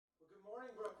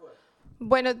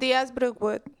Buenos días,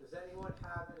 Brookwood. Does anyone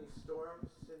have any storms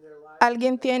in their life?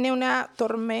 ¿Alguien tiene una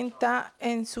tormenta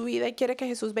en su vida y quiere que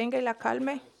Jesús venga y la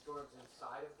calme? Any storms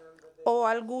inside of them that they ¿O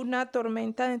alguna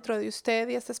tormenta dentro de usted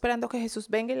y está esperando que Jesús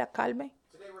venga y la calme?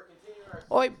 Today we're continuing our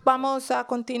Hoy vamos a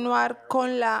continuar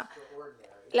con la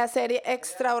extraordinary. serie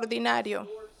Extraordinario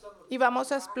y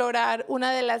vamos a explorar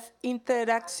una de las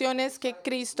interacciones que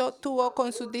Cristo tuvo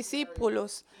con sus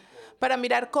discípulos para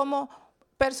mirar cómo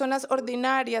personas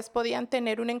ordinarias podían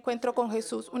tener un encuentro con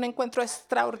Jesús, un encuentro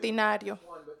extraordinario.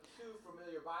 One but two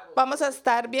familiar Bible Vamos a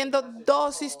estar viendo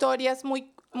dos historias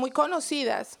muy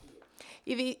conocidas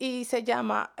y se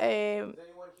llama anyone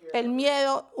here El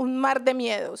miedo, un mar de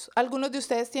miedos. ¿Algunos de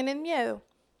ustedes tienen miedo?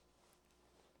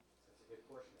 that's a good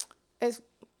portion. Es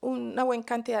una buena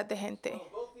cantidad de gente.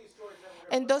 Both these stories that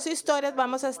we're En dos historias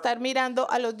vamos a estar mirando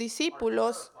a los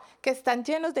discípulos que están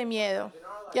llenos de miedo.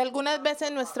 Y algunas veces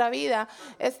en nuestra vida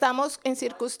estamos en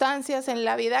circunstancias en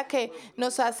la vida que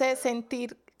nos hace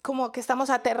sentir como que estamos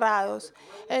aterrados.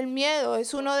 El miedo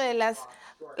es una de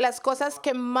las cosas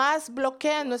que más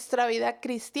bloquean nuestra vida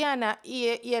cristiana y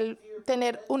el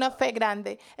tener una fe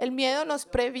grande. El miedo nos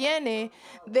previene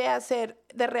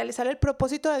de realizar el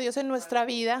propósito de Dios en nuestra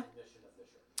vida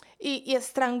y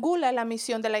estrangula la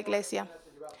misión de la iglesia.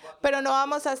 Pero no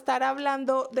vamos a estar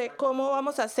hablando de cómo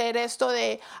vamos a hacer esto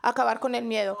de acabar con el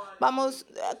miedo. Vamos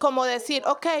como decir,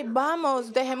 ok,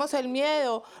 vamos, dejemos el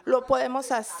miedo, lo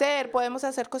podemos hacer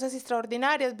cosas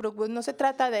extraordinarias, Brookwood. No se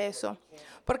trata de eso,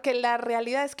 porque la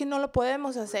realidad es que no lo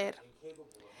podemos hacer.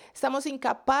 Estamos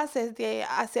incapaces de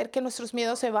hacer que nuestros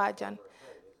miedos se vayan.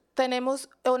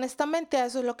 Honestamente, a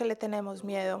eso es lo que le tenemos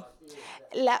miedo.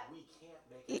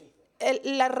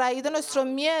 La raíz de nuestro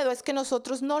miedo es que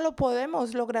nosotros no lo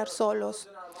podemos lograr solos,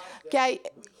 que hay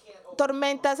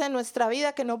tormentas en nuestra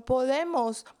vida que no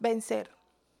podemos vencer.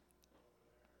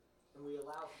 and we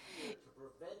allow fear to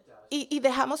prevent us Y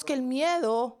dejamos que el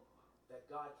miedo, that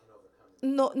God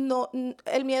can overcome.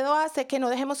 el miedo hace que no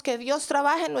dejemos que Dios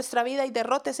trabaje en nuestra vida y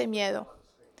derrote ese miedo.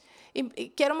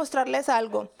 Y quiero mostrarles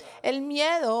algo. El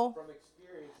miedo From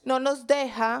experience no nos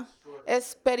deja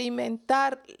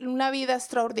experimentar una vida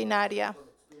extraordinaria.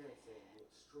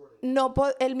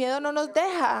 El miedo no nos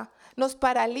deja, nos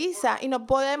paraliza y no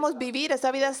podemos vivir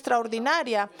esa vida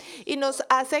extraordinaria y nos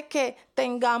hace que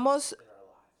tengamos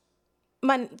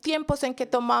tiempos en que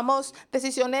tomamos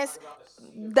decisiones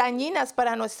dañinas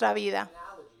para nuestra vida.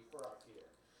 analogy for our fear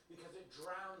because it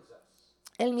drowns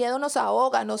us El miedo nos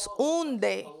ahoga, nos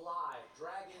hunde, alive,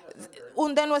 dragging us under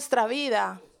hunde nuestra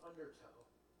vida. its undertow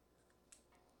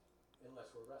unless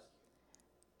we're rescued.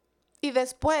 Y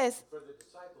después, For the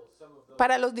disciples, some of those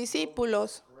para los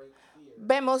discípulos, great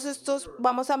fear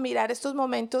vamos a mirar estos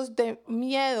momentos de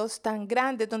miedos tan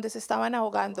grandes donde se estaban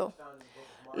ahogando. found in the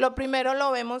book of Mark. Lo primero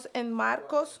lo vemos en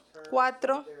Marcos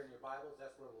 4. There in your Bibles,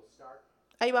 that's where we'll start.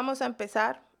 Ahí vamos a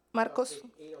empezar. Marcos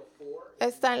Page 804,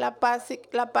 está en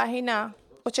la página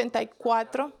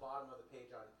 84. bottom of the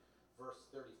page on verse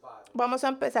 35. Vamos a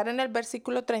empezar en el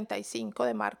versículo 35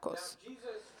 de Marcos. Jesus,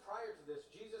 prior to this,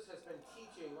 Jesus has been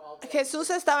teaching all day. Jesús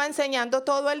estaba enseñando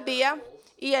todo el día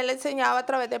y él enseñaba a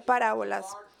través de parábolas.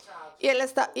 Y él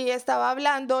estaba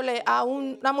hablándole a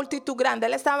una multitud grande.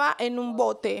 Él estaba en un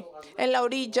bote en la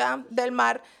orilla del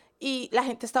mar y la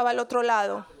gente estaba al otro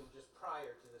lado. Just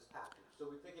prior to this passage. So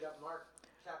we pick it up Mark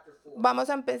chapter 4.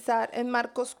 Vamos a empezar en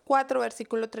Marcos 4,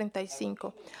 versículo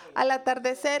 35. Al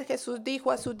atardecer, Jesús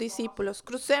dijo a sus discípulos,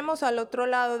 crucemos al otro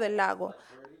lado del lago.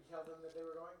 Where did he tell them that they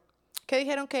were going? ¿Qué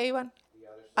dijeron que iban?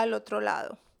 Al otro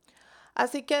lado.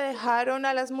 Así que dejaron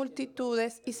a las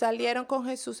multitudes y salieron con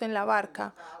Jesús en la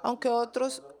barca, aunque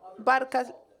otras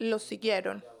barcas los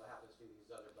siguieron.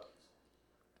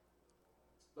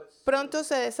 Pronto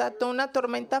se desató una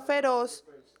tormenta feroz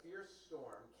Fierce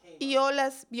storm came y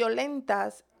olas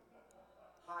violentas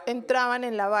entraban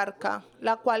en la barca,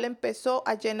 la cual empezó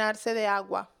a llenarse de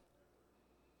agua.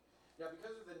 Now,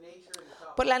 because of the nature and the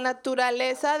topic, Por la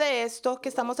naturaleza de esto que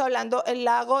estamos hablando, el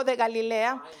lago de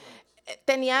Galilea,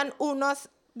 tenían unas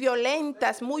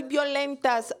violentas, muy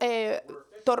violentas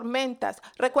tormentas.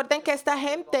 Recuerden que esta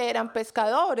gente eran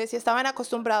pescadores y estaban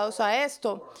acostumbrados a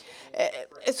esto.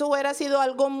 Eso hubiera sido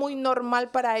algo muy normal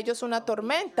para ellos, una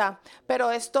tormenta,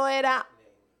 pero esto era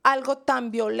algo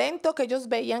tan violento que ellos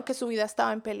veían que su vida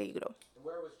estaba en peligro. and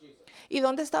where was Jesus? ¿Y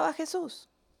dónde estaba Jesús?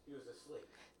 He was asleep.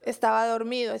 Estaba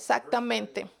dormido,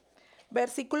 exactamente.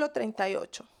 Versículo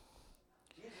 38.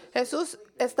 Jesús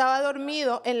estaba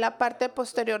dormido en la parte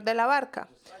posterior de la barca,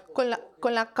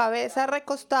 con la cabeza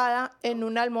recostada en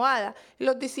una almohada.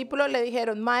 Los discípulos le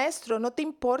dijeron, Maestro, ¿no te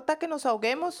importa que nos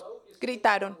ahoguemos?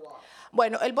 Gritaron.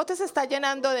 Bueno, el bote se está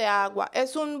llenando de agua.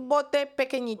 Es un bote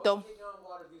pequeñito.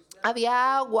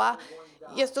 había agua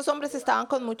y estos hombres estaban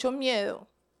con mucho miedo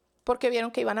porque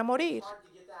vieron que iban a morir. hard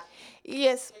to get that Y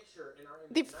es picture in our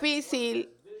difícil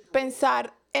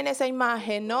pensar en esa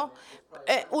imagen, ¿no?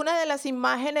 Una de las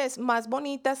imágenes más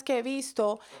bonitas que he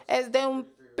visto es de un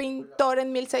pintor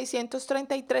en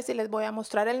 1633 y les voy a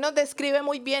mostrar. Él nos describe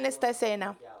muy bien esta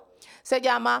escena. Se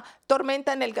llama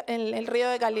Tormenta en el río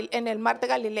de en el mar de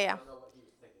Galilea.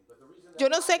 Yo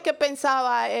no sé qué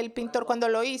pensaba el pintor cuando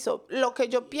lo hizo. Lo que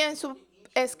yo pienso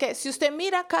es que si usted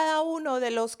mira a cada uno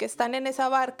de los que están en esa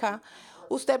barca,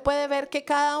 usted puede ver que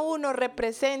cada uno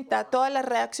representa todas las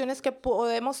reacciones que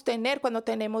podemos tener cuando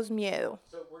tenemos miedo.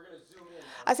 So we're going to zoom in.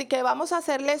 Así que vamos a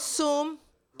hacerle zoom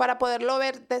para poderlo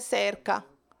ver de cerca.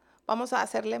 Vamos a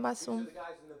hacerle más zoom. The guys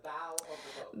in the bow of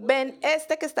the boat. Ven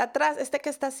este que está atrás, este que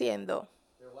está haciendo.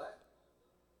 They're what?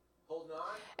 Holding on,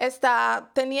 Está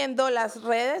teniendo las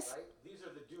redes. right? These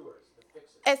are the doers, the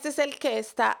fixers. Este es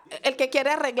el que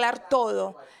quiere arreglar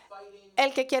todo, Fighting.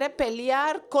 el que quiere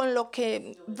pelear con lo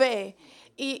que ve.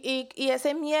 Y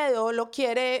ese miedo lo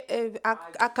quiere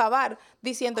acabar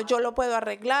diciendo, yo lo puedo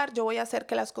arreglar, yo voy a hacer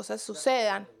que las cosas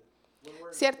sucedan.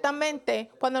 Ciertamente,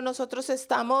 cuando nosotros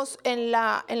estamos en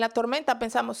la tormenta,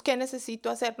 pensamos, ¿qué necesito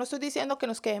hacer? No estoy diciendo que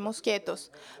nos quedemos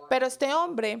quietos, pero este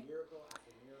hombre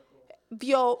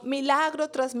vio milagro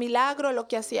tras milagro lo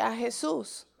que hacía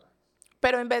Jesús.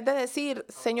 Pero en vez de decir,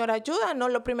 Señor,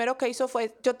 ayúdanos, lo primero que hizo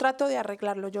fue, yo trato de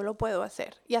arreglarlo, yo lo puedo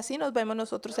hacer. Y así nos vemos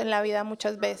nosotros en la vida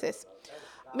muchas veces.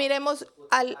 Miremos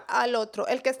al otro,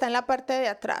 el que está en la parte de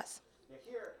atrás. Now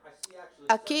here, I see actually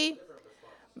Aquí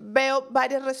veo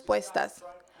varias respuestas.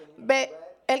 Ve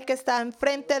el que está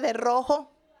enfrente de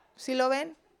rojo, ¿sí lo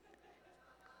ven?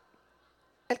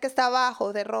 El que está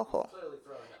abajo de rojo clearly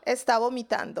throwing up, está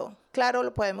vomitando. Claro,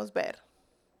 lo podemos ver.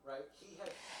 right? He has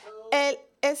so Él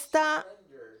está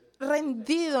rendered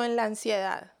rendido en la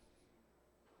ansiedad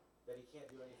that he can't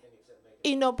do anything except make it.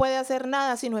 y no puede hacer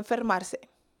nada sino enfermarse.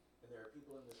 And there are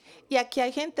people in this room Y aquí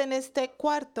hay gente en este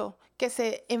cuarto que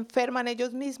se enferman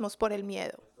ellos mismos por el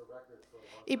miedo. for record for a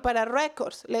long Y para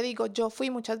récords, le digo, yo fui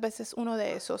muchas veces uno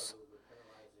de esos.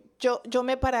 Yo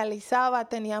me paralizaba,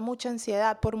 tenía mucha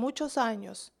ansiedad por muchos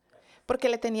años, porque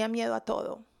le tenía miedo a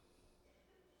todo.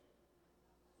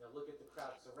 Now look at the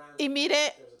crowd surrounding. Y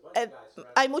mire,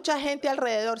 hay mucha gente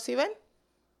alrededor, ¿sí ven?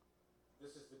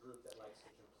 This is the group that likes to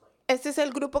complain. Este es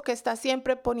el grupo que está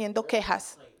siempre poniendo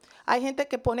quejas. Hay gente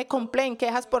que pone complaint,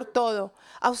 quejas por todo.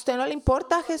 ¿A usted no le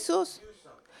importa, Jesús?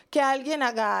 Que alguien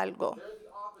haga algo. They're the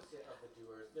opposite of the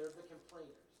doers. They're the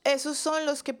complainers. Esos son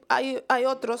los que hay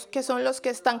otros que son los que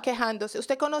están quejándose.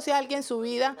 ¿Usted conoce a alguien en su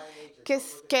vida que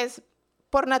es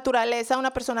por naturaleza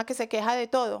una persona que se queja de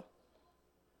todo?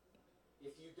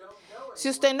 If you don't know it, Si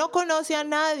usted no conoce a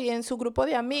nadie en su grupo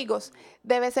de amigos,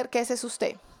 debe ser que ese es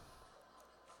usted.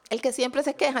 El que siempre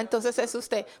se queja, entonces es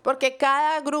usted. Porque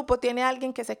cada grupo tiene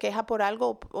alguien que se queja por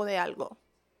algo o de algo.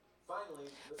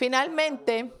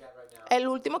 Finalmente, el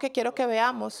último que quiero que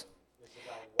veamos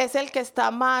es el que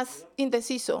está más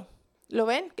indeciso. ¿Lo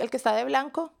ven? El que está de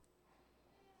blanco.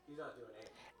 he's not doing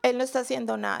anything. Él no está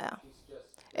haciendo nada. He's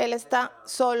just Él está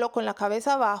solo con la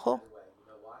cabeza abajo away. You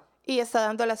know why? y está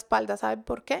dando la espalda. ¿Saben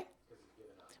por qué?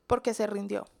 Porque se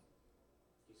rindió.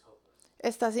 He's hopeless.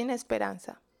 Está sin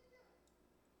esperanza.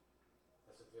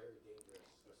 That's a very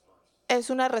dangerous response. Es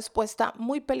una respuesta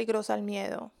muy peligrosa al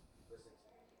miedo.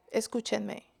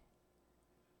 Escúchenme.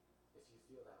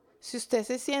 Si usted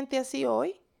se siente así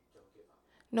hoy,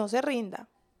 no se rinda.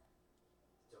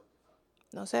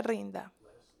 No se rinda.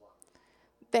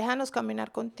 Déjanos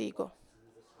caminar contigo.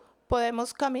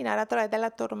 Podemos caminar a través de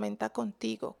la tormenta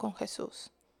contigo, con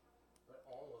Jesús.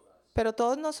 Pero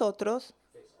todos nosotros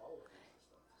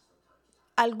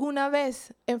alguna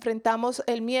vez enfrentamos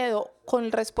el miedo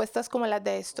con respuestas como las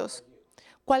de estos.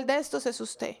 ¿Cuál de estos es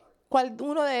usted? ¿Cuál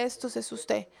uno de estos es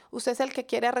usted? ¿Usted es el que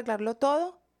quiere arreglarlo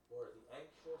todo?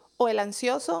 ¿O el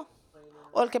ansioso?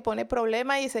 ¿O el que pone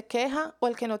problema y se queja? ¿O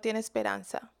el que no tiene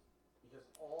esperanza?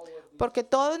 Porque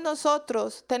todos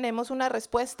nosotros tenemos una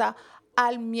respuesta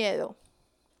al miedo.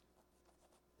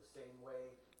 The same way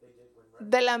they did when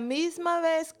De la misma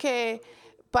vez que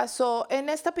pasó en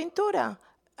esta pintura,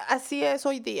 así es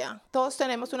hoy día. Todos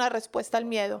tenemos una respuesta al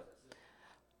miedo.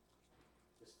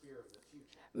 this fear of the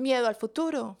future, Miedo al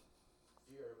futuro,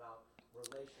 fear about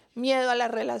relationships. miedo a las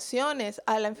relaciones,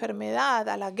 a la enfermedad,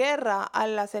 a la guerra, a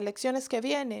las elecciones que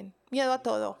vienen, miedo a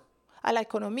todo, a la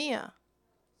economía.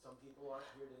 Some people aren't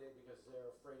here today because they're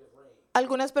afraid of rain.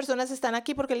 Algunas personas están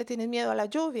aquí porque le tienen miedo a la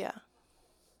lluvia.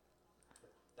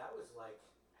 That was like,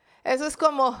 Eso es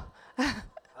como, I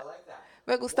like that.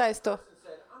 me gusta esto. Person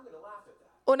said, I'm going to laugh at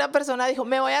that. Una persona dijo,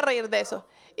 me voy a reír de eso.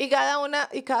 Y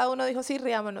cada uno dijo, sí,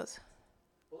 riámonos.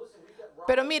 Well, listen, we've got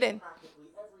Pero rioters miren, practically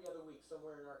every other week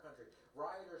somewhere in our country.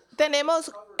 Rioters trying tenemos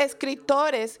to cover their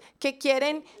escritores que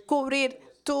quieren cubrir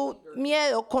tu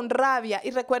miedo con rabia.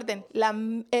 Y recuerden,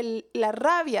 la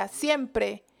rabia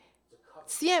siempre,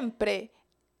 siempre,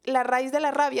 la raíz de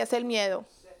la rabia es el miedo.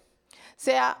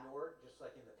 Sea, ignored, just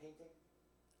like in the painting.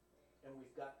 And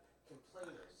we've got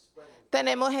complainers spreading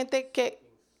tenemos gente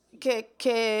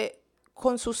que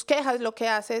con sus quejas lo que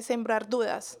hace es sembrar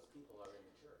dudas. people are in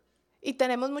the church. Y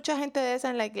tenemos mucha gente de esa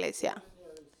en la iglesia.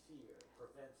 Ordinary fear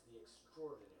prevents the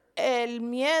extraordinary. El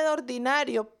miedo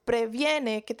ordinario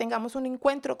previene que tengamos un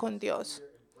encuentro con Dios. Fear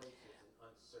embraces an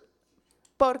uncertain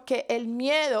future. Porque el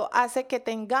miedo hace que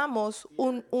tengamos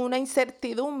una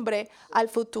incertidumbre al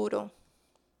futuro.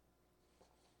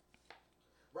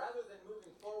 Rather than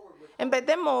moving forward with En vez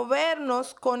de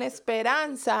movernos con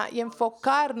esperanza y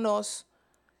enfocarnos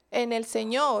en el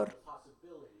Señor,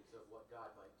 possibilities of what God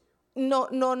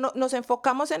might do. nos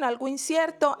enfocamos en algo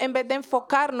incierto en vez de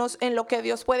enfocarnos en lo que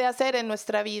Dios puede hacer en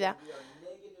nuestra vida. We are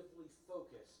negatively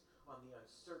focused on the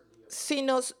uncertainty of Si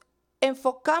nos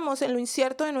enfocamos en lo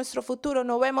incierto de nuestro futuro,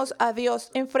 no vemos a Dios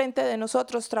enfrente de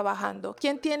nosotros trabajando.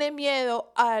 ¿Quién tiene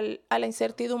miedo a la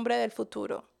incertidumbre del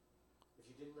futuro? If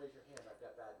you didn't raise your hand, I've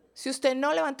got bad news. Si usted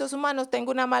no levantó su mano,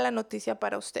 tengo una mala noticia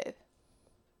para usted.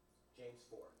 James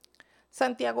 4.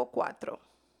 Santiago 4.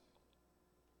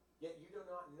 Yet you do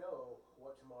not know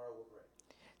what tomorrow will bring.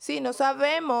 Sí, no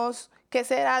sabemos qué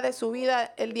será de su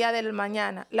vida el día del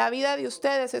mañana. La vida de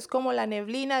ustedes es como la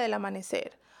neblina del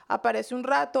amanecer. Aparece un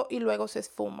rato y luego se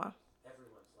esfuma.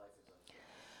 Everyone's life is uncertain.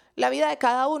 La vida de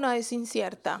cada uno es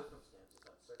incierta. Circumstances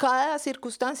uncertain. Cada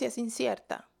circunstancia es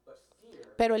incierta. But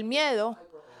fear Pero el miedo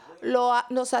hyper aware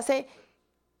nos hace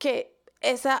que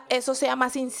eso sea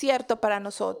más incierto para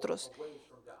nosotros. away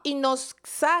from God. Y nos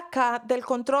saca del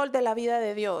control de la vida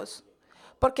de Dios.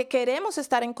 Porque queremos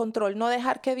estar en control, no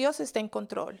dejar que Dios esté en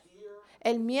control.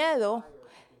 El miedo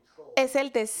es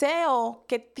el deseo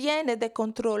que tienes de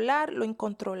controlar lo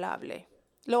incontrolable.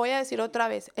 Lo voy a decir otra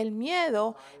vez. El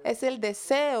miedo es el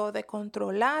deseo de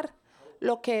controlar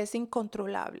lo que es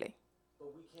incontrolable.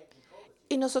 But we can't control the future.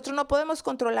 Y nosotros no podemos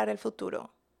controlar el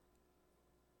futuro.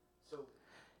 So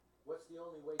what's the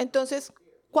only way to Entonces,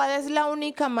 ¿cuál es la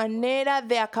única manera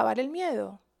de acabar el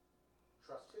miedo?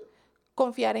 trust who?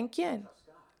 ¿Confiar en quién? Trust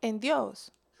God. En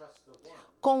Dios. Trust the one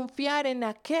Confiar en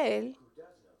aquel who does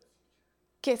know the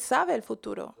future. que sabe el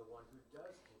futuro. The one who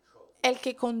does control. El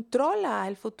que controla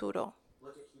el futuro. Look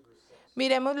at Hebrews 6.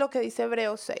 Miremos lo que dice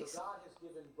Hebreos 6. God has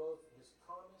given both his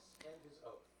promise and his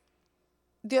oath.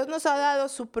 Dios nos ha dado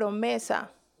su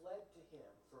promesa. Fled to him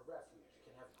for refuge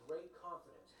can have great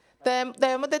confidence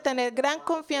Debemos de tener gran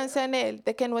confianza en Él,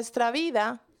 de que nuestra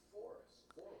vida before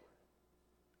us forward.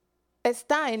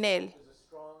 está en Él. Is a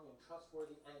strong and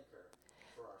trustworthy anchor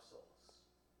for our souls.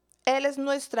 Él es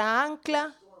nuestra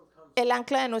ancla, Storm comes el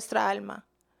ancla de nuestra alma.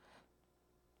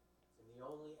 and the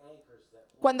only anchors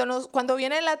that Cuando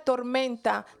viene la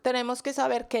tormenta, tenemos que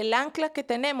saber que el ancla que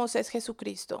tenemos es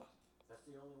Jesucristo. that's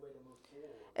the only way to move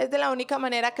forward Es de la única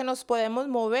manera que nos podemos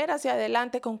mover hacia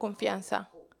adelante con confianza,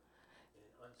 in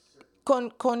an uncertain.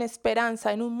 con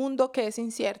esperanza en un mundo que es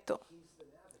incierto. He's the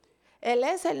navigator. Él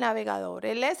es el navegador,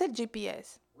 Él es el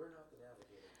GPS. We're not the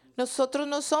navigator. Nosotros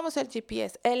no somos el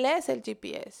GPS, Él es el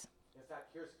GPS. In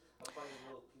fact, here's a funny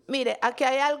little piece. Mire, aquí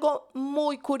hay algo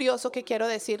muy curioso que quiero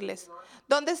decirles.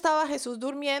 ¿Dónde estaba Jesús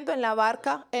durmiendo en la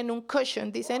barca? En un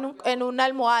cushion, dice en una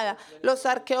almohada. Los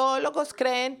arqueólogos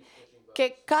creen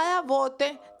que cada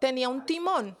bote tenía un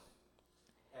timón.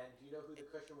 And do you know who the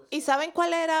cushion was? ¿Y saben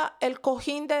cuál era el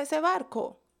cojín de ese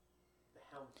barco? The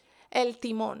helmsman. El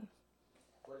timón.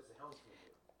 What does the helmsman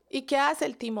do? ¿Y qué hace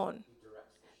el timón? He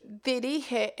directs the ship.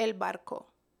 Dirige el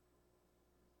barco.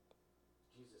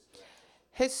 Jesus directs the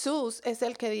ship. Jesús es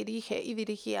el que dirige y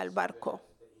dirigía el barco. That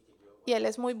he can do it. Y Él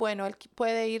es muy bueno, Él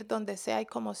puede ir donde sea y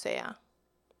como sea.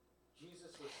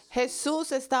 Jesus was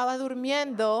Jesús estaba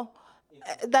durmiendo,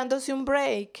 dándose un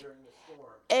break during the storm.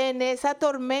 en esa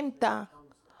tormenta,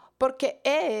 porque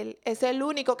Él es el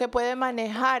único que puede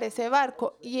manejar ese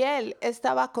barco y Él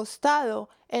estaba acostado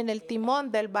en el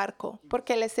timón del barco,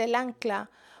 porque Él es el ancla,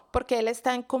 porque Él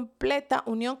está en completa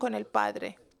unión con el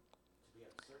Padre.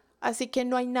 Así que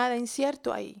no hay nada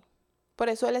incierto ahí. Por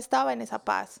eso Él estaba en esa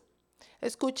paz.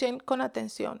 Escuchen con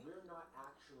atención. We're not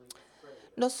actually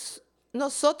afraid.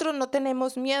 Nosotros no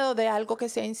tenemos miedo de algo que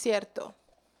sea incierto.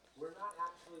 We're not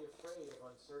actually afraid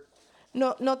of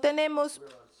uncertainty. No tenemos,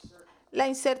 We're uncertain. la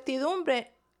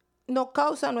incertidumbre no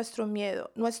causa nuestro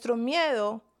miedo. Nuestro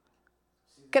miedo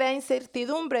crea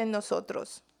incertidumbre en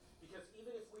nosotros. Because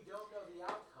even if we don't know the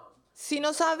outcome, Si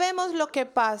no sabemos lo que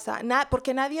pasa,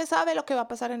 porque nadie sabe lo que va a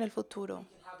pasar en el futuro,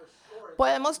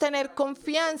 podemos tener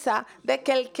confianza de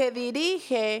que el que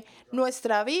dirige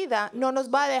nuestra vida no nos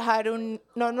va a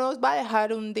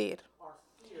dejar hundir.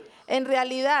 En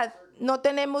realidad, no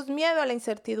tenemos miedo a la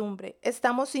incertidumbre.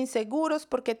 Estamos inseguros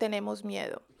porque tenemos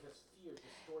miedo.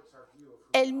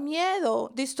 El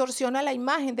miedo distorsiona la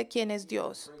imagen de quién es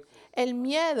Dios. El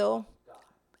miedo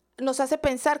nos hace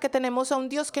pensar que tenemos a un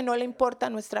Dios que no le importa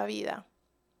nuestra vida.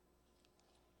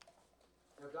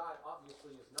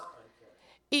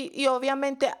 Y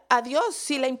obviamente a Dios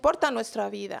sí le importa nuestra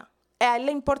vida. A Él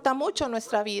le importa mucho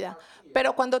nuestra vida.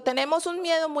 Pero cuando tenemos un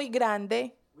miedo muy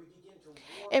grande,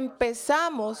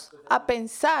 empezamos a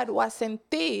pensar o a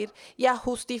sentir y a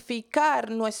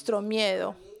justificar nuestro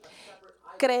miedo.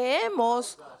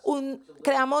 Creamos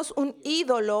un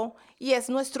ídolo y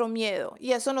es nuestro miedo.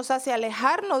 Y eso nos hace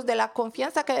alejarnos de la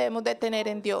confianza que debemos de tener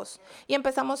en Dios. Y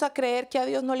empezamos a creer que a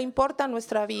Dios no le importa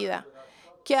nuestra vida,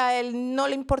 que a Él no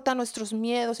le importan nuestros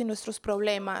miedos y nuestros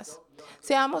problemas.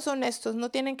 Seamos honestos, no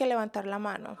tienen que levantar la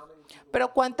mano.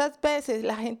 Pero ¿cuántas veces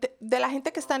la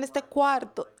gente que está en este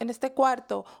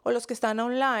cuarto o los que están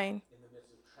online,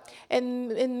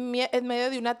 en medio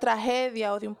de una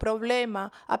tragedia o de un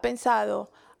problema, ha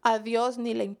pensado, a Dios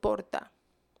ni le importa?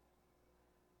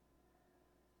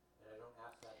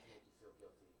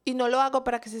 Y no lo hago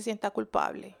para que se sienta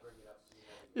culpable.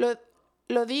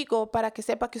 Lo digo para que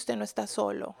sepa que usted no está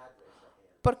solo.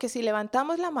 Porque si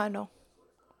levantamos la mano,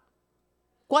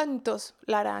 ¿cuántos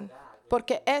la harán?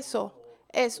 Porque eso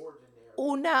es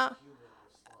una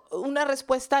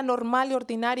respuesta normal y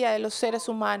ordinaria de los seres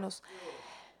humanos.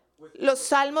 Los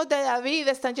salmos de David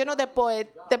están llenos de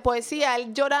poesía,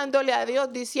 él llorándole a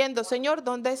Dios, diciendo, Señor,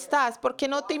 ¿dónde estás? ¿Por qué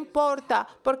no te importa?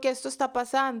 ¿Por qué esto está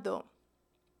pasando?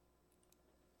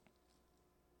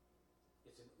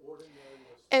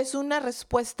 Es una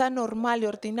respuesta normal y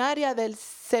ordinaria del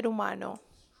ser humano.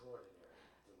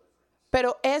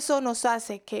 Pero eso nos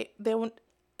hace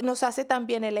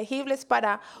también elegibles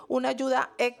para una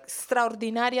ayuda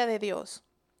extraordinaria de Dios.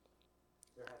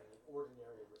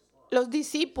 Los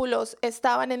discípulos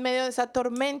estaban en medio de esa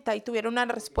tormenta y tuvieron una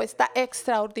respuesta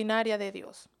extraordinaria de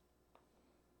Dios.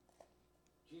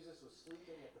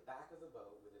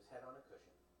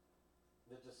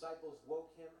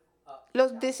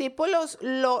 Los discípulos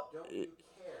lo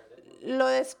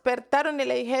despertaron y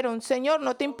le dijeron, Señor,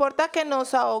 ¿no te importa que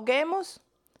nos ahoguemos?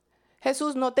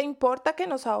 Jesús, ¿no te importa que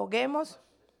nos ahoguemos?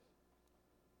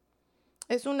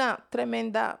 Es una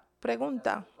tremenda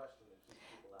pregunta.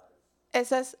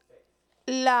 Esa es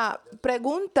la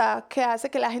pregunta que hace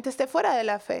que la gente esté fuera de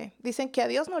la fe. Dicen que a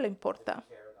Dios no le importa.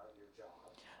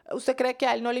 ¿Usted cree que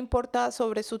a Él no le importa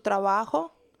sobre su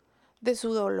trabajo, de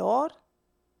su dolor?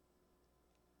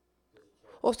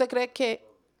 ¿O usted cree que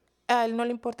a Él no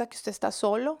le importa que usted está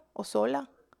solo o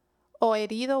sola? ¿O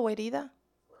herido o herida?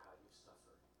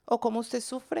 ¿O cómo usted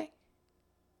sufre?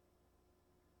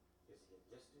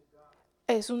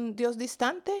 ¿Es un Dios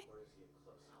distante?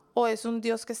 ¿O es un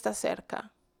Dios que está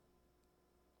cerca?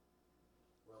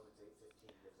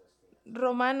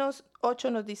 Romanos 8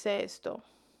 nos dice esto.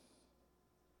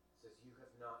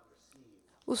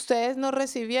 Ustedes no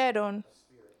recibieron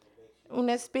un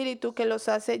espíritu que los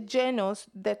hace llenos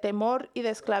de temor y de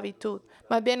esclavitud.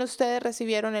 Más bien ustedes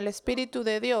recibieron el Espíritu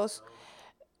de Dios,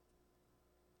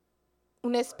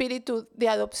 un espíritu de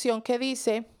adopción que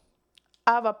dice,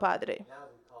 Abba Padre.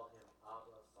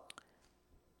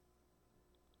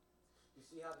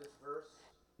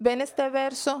 ¿Ven este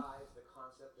verso?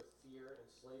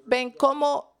 ¿Ven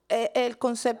cómo el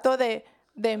concepto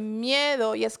de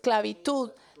miedo y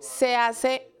esclavitud se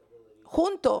hace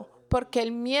junto? Porque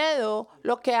el miedo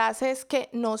lo que hace es que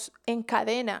nos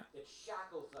encadena.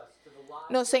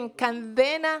 Nos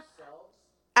encadena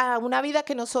a una vida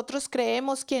que nosotros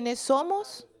creemos quiénes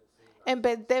somos, en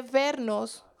vez de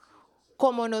vernos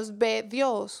como nos ve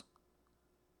Dios,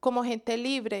 como gente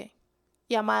libre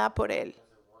y amada por Él.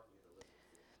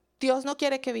 Dios no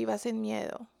quiere que vivas en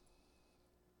miedo.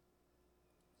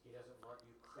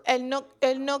 Él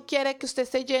no quiere que usted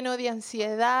esté lleno de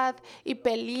ansiedad y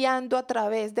peleando a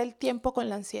través del tiempo con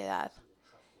la ansiedad.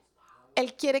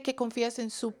 Él quiere que confíes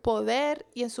en su poder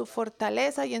y en su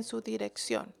fortaleza y en su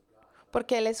dirección.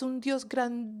 Porque Él es un Dios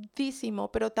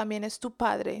grandísimo, pero también es tu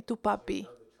Padre, tu papi.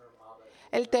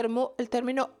 El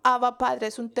término Abba Padre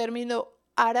es un término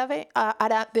árabe,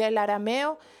 del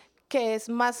arameo, que es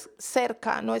más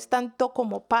cerca, no es tanto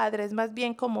como padre, es más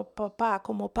bien como papá,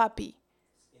 como papi.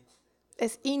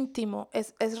 Es íntimo,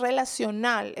 es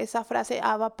relacional, esa frase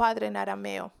Abba Padre en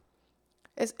arameo.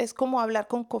 Es como hablar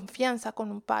con confianza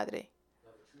con un padre.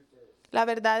 La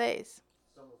verdad es,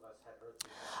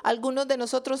 Algunos de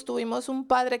nosotros tuvimos un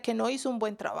padre que no hizo un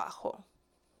buen trabajo.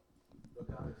 But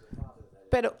God is a father that is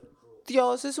Pero never cruel.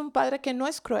 Dios es un padre que no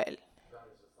es cruel. God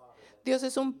is a father that Dios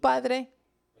es un padre and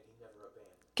he never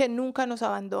abandons. que nunca nos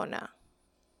abandona.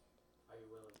 Are you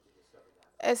willing to discover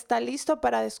that? Está listo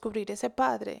para descubrir ese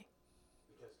padre.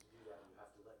 Because to do that you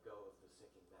have to let go of the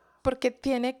sinking mass. Porque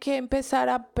tiene que empezar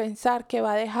a pensar que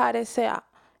va a dejar ese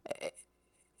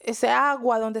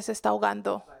agua donde se está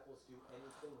ahogando. Disciples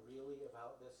do anything really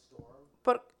about this storm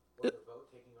Por- or the boat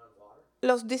taking on water?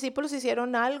 ¿Los discípulos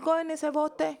hicieron algo en ese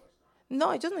bote?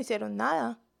 No, ellos no hicieron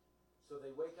nada. So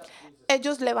they wake up Jesus.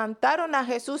 Ellos levantaron a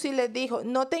Jesús y les dijo,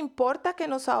 ¿no te importa que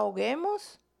nos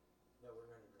ahoguemos? No, we're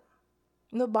going to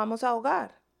drown. Nos vamos a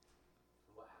ahogar.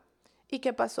 And what happened? ¿Y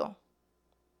qué pasó?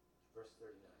 Verse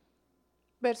 39.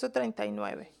 Verso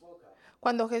 39. Jesus woke up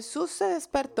Cuando Jesús se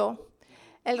despertó,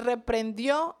 él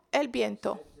reprendió el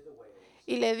viento to the waves.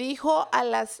 y le dijo a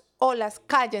las olas,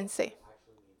 cállense.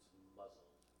 Actually means muzzle.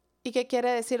 ¿Y qué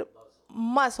quiere decir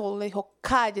muzzle? Le dijo,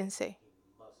 cállense.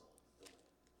 He muzzled the wind.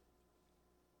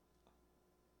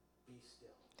 Be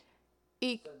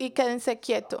still. Y quédense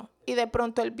quietos. Y de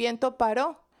pronto el viento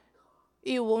paró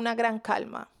y hubo una gran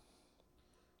calma.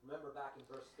 Remember back in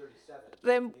verse 37,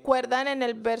 ¿Recuerdan en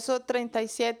el verso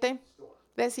 37? storm.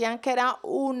 Decían que era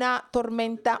una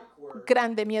tormenta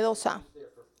grande, miedosa. There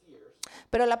for fears,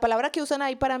 Pero la palabra que usan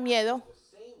ahí para miedo the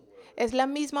same word es la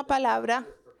misma palabra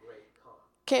for great calm.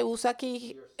 que usa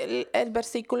aquí el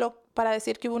versículo para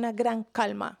decir que hubo una gran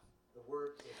calma. The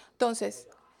word is Entonces,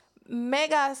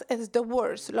 megas es the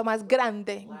worst, lo más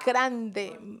grande,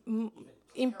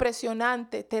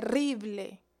 impresionante,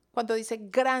 terrible, cuando dice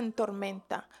gran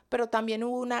tormenta, pero también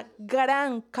hubo una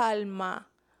gran calma.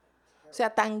 O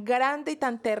sea, tan grande y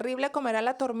tan terrible como era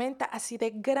la tormenta, así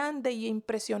de grande y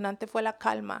impresionante fue la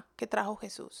calma que trajo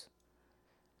Jesús.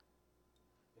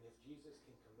 and if Jesus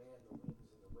can command the winds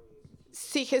and the waves,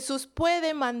 Si Jesús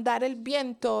puede mandar el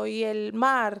viento y el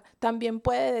mar, también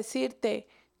puede decirte,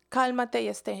 cálmate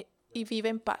y vive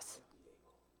en paz.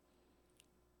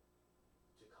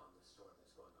 to calm the storm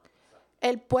that's going on inside.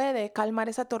 Él puede calmar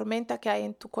esa tormenta que hay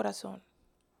en tu corazón.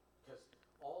 Because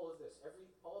all of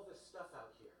this stuff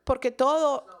out here, Porque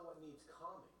todo, it's not what needs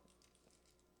calming.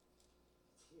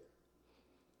 It's here.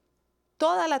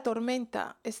 toda la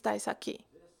tormenta está es aquí.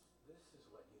 This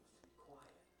is what needs to be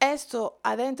quiet. Esto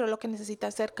adentro es lo que necesita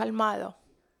ser calmado.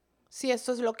 Si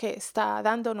esto es lo que está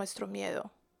dando nuestro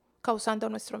miedo, causando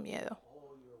nuestro miedo.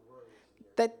 All your worries and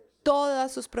your De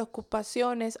todas sus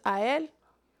preocupaciones a Él,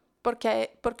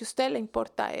 porque usted le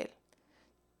importa a Él.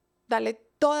 Dale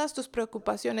todas tus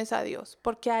preocupaciones a Dios,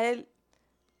 porque a Él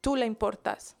tú le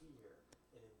importas. fear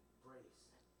and embrace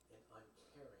an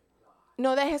uncaring God.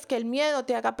 No dejes que el miedo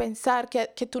te haga pensar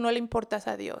que tú no le importas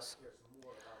a Dios. Cares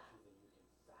more about you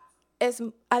than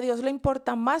you can fathom. A Dios le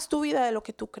importa más tu vida de lo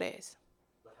que tú crees.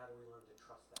 But how do we learn to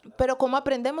trust that? Pero ¿cómo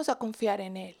aprendemos a confiar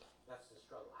en Él? That's the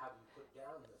struggle. How do you put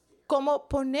down the fear? ¿Cómo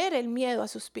poner el miedo a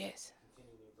sus pies?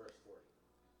 Continuing in verse 40.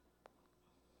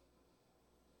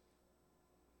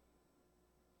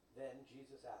 Then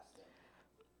Jesus asked them,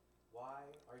 "Why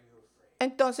are you afraid?"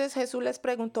 Entonces Jesús les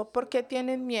preguntó, ¿por qué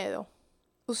tienen miedo?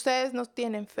 Ustedes no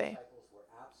tienen fe. Disciples were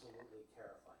absolutely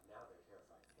terrified. Now they're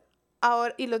terrified of him.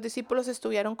 Ahora, y los discípulos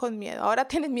estuvieron con miedo. Ahora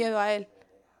tienen miedo a Él. And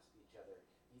they asked each other,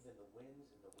 even the winds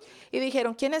and the waves. Y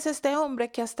dijeron, ¿quién es este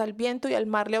hombre que hasta el viento y el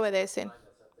mar le obedecen? Find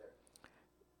that's up there.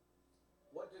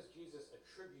 What does Jesus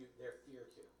attribute their fear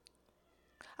to?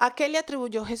 ¿A qué le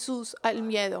atribuyó Jesús al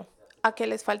miedo? A que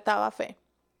les faltaba fe.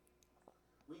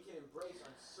 We can embrace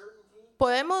uncertainty,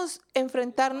 Podemos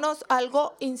enfrentarnos a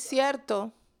algo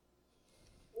incierto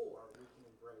or we can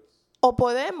embrace o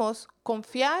podemos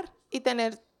confiar y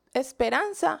tener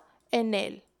esperanza en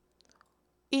Él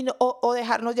y o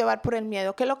dejarnos llevar por el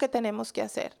miedo. ¿Qué es lo que tenemos que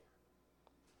hacer?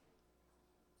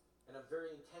 and I'm very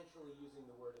intentionally using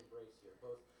the word embrace here,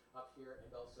 both up here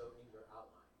and also in your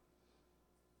outline.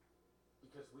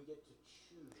 Because we get to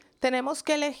choose Tenemos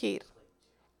que elegir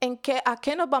cling to. a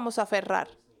qué nos vamos a aferrar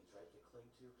This means, right, to cling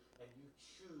to, and you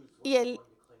choose what y, you're el, going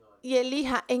to cling on. y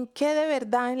elija en qué de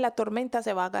verdad en la tormenta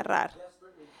se va a agarrar.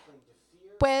 Desperately cling to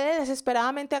fear, ¿Puede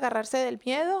desesperadamente agarrarse del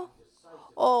miedo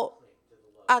o cling to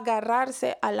the love.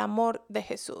 agarrarse al amor de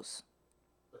Jesús?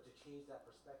 But to change that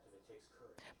perspective, it takes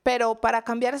courage. Pero para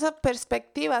cambiar esa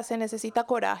perspectiva se necesita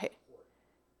coraje.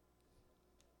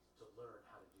 To learn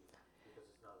how to do that, because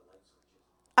it's not a light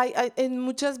switch.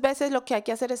 Muchas veces lo que hay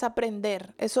que hacer es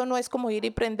aprender. Eso no es como ir y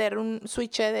prender un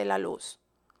switch de la luz.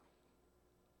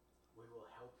 We will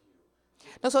help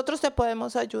you. Nosotros te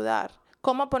podemos ayudar.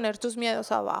 ¿Cómo poner tus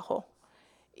miedos abajo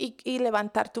y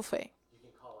levantar tu fe? You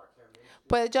can call our care ministry.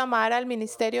 Puedes llamar al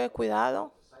Ministerio de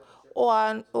Cuidado Disciples o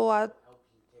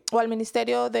al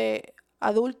ministerio de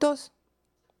adultos,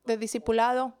 de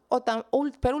discipulado,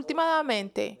 pero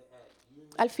últimamente,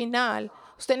 al final,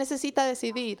 usted necesita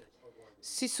decidir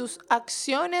si sus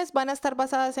acciones van a estar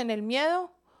basadas en el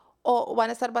miedo o van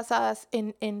a estar basadas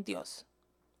en Dios.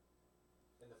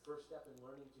 And the first step in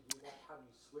learning to do that, how do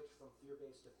you switch from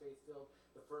fear-based to faith-filled?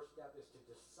 The first step is to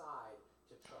decide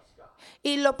to trust God.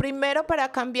 Y lo primero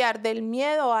para cambiar del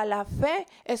miedo a la fe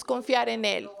es confiar en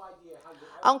Él. No idea how you're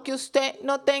ever Aunque usted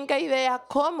no tenga idea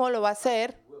cómo lo va a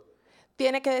hacer,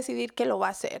 tiene que decidir que lo va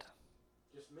a hacer.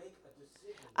 just make a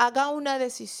decision. Haga una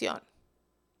decisión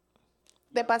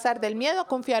de pasar del miedo a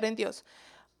confiar en Dios.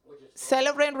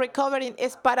 Celebrate Recovering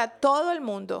es para todo el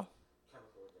mundo.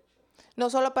 No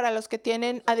solo para los que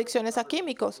tienen adicciones a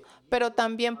químicos, pero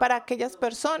también para aquellas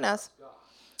personas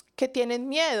que tienen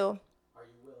miedo.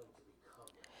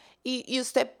 Y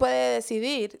usted puede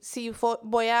decidir si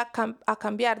voy a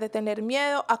cambiar de tener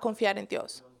miedo a confiar en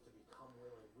Dios.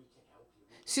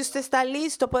 Si usted está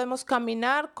listo, podemos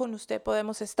caminar con usted,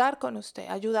 podemos estar con usted,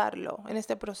 ayudarlo en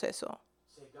este proceso.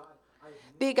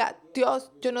 Diga,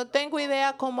 Dios, yo no tengo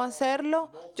idea cómo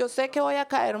hacerlo. Yo sé que voy a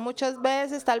caer muchas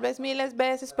veces, tal vez miles de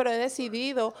veces, pero he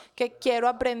decidido que quiero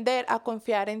aprender a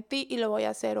confiar en ti y lo voy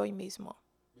a hacer hoy mismo.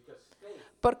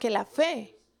 Porque la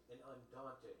fe An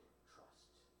undaunted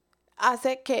trust.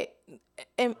 hace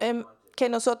que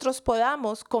nosotros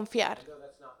podamos confiar. I know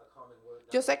that's not a common word.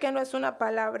 Yo sé que no es una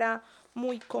palabra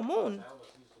muy común. I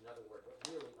almost used another word, but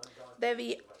really undaunted.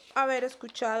 Debí haber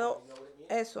escuchado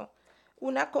eso.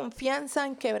 Una confianza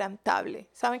inquebrantable.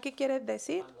 ¿Saben qué quiere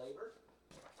decir? Unlabored?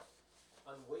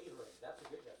 Unwavering. That's a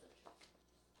good definition.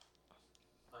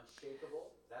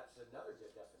 Unshakable. That's another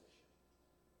good definition.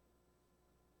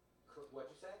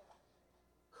 What'd you say?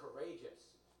 Courageous.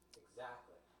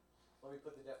 Exactly. Let me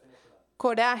put the definition up.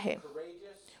 Coraje.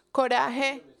 Courageous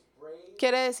Coraje is brave,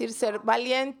 quiere decir ser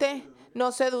valiente,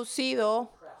 no seducido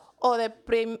o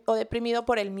deprimido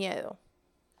por el miedo.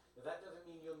 but that doesn't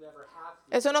mean you'll never have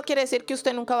fear. Eso no quiere decir que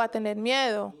usted nunca va a tener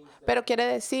miedo, pero quiere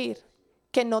decir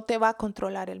que no te va a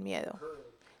controlar el miedo.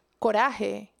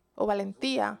 Coraje o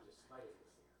valentía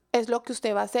es lo que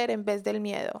usted va a hacer en vez del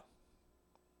miedo.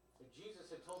 Jesus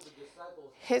had told the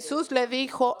disciples Jesús le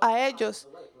dijo a ellos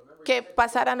que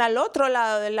pasaran al otro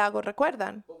lado del lago,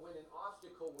 ¿recuerdan? but when an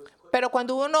obstacle was put Pero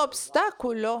cuando hubo un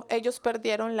obstáculo, ellos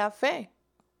perdieron la fe.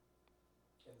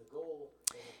 and the goal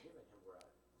they had given him were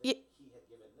Y, he had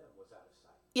given them was out of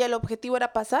sight. y el objetivo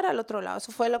era pasar al otro lado.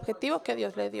 Eso fue el objetivo que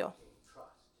Dios le dio. Trust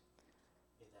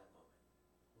in that moment.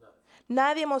 None.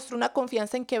 Nadie mostró una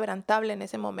confianza inquebrantable en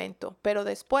ese momento, pero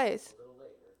después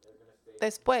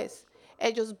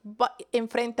ellos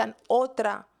enfrentan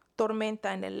otra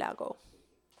tormenta en el lago,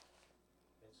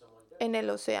 en el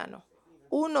océano.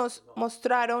 Unos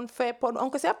mostraron fe,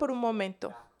 aunque sea por un momento.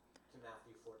 To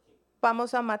Matthew 14.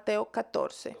 Vamos a Mateo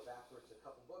 14. Go backwards a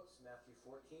couple books, Matthew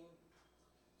 14.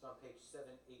 It's on page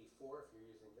 784 if you're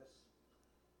using this.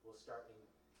 We'll start in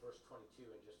verse 22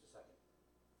 in just a second.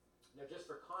 Now, just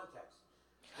for context,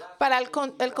 last Para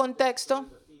week el contexto,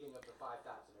 the feeding of the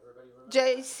 5,000. Everybody remember?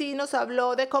 JC nos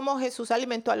habló de cómo Jesús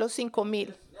alimentó a los 5,000.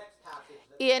 Next passage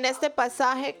that Y en este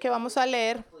pasaje que vamos a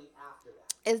leer after that.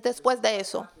 es después de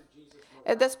eso.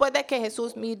 Es después de que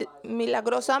Jesús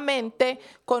milagrosamente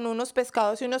con unos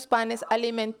pescados y unos panes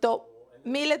alimentó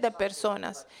miles de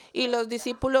personas y los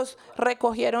discípulos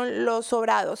recogieron los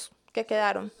sobrados que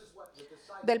quedaron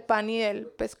del pan y del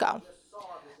pescado.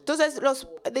 Entonces los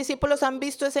discípulos han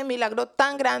visto ese milagro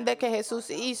tan grande que Jesús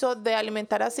hizo de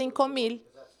alimentar a 5,000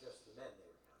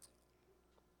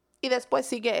 y después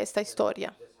sigue esta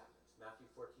historia. This happens. Matthew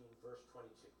 14, verse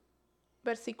 22.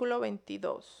 Versículo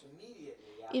 22. Immediately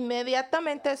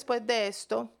Inmediatamente después de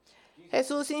esto,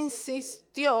 Jesús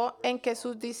insistió en que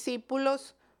sus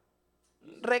discípulos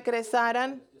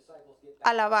regresaran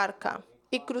a la barca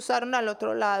y cruzaron al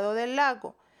otro lado del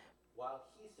lago. while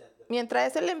he sent them,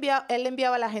 Mientras él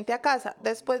enviaba a la gente a casa.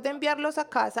 Después de enviarlos a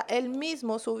casa, él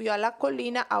mismo subió a la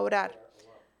colina a orar.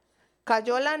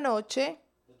 Cayó la noche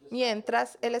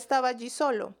mientras él estaba allí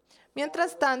solo.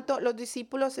 Mientras tanto, los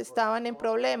discípulos estaban en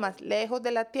problemas, lejos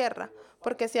de la tierra,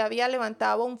 porque se había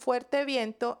levantado un fuerte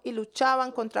viento y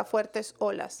luchaban contra fuertes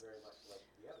olas.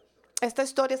 Esta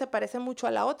historia se parece mucho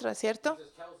a la otra, ¿cierto?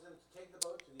 tells them to take the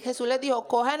boat to the Jesús les dijo,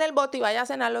 cojan el bote y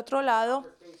váyanse al otro lado.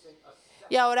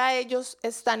 Y ahora ellos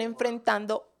están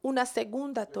enfrentando una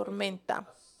segunda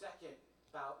tormenta second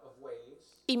bout of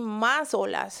waves y más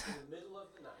olas in the middle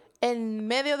of the night. en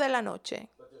medio de la noche.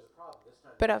 But there's a problem this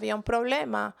time. Pero había un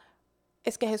problema,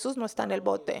 es que Jesús no está en el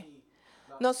bote.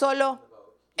 No solo,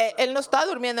 él no está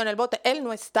durmiendo en el bote, él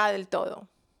no está del todo.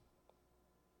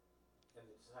 And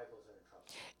the disciples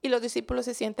y los discípulos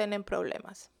se sienten en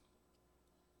problemas.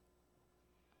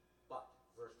 But,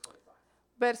 verse 25.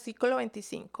 Versículo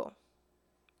 25.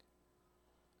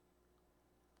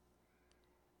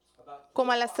 About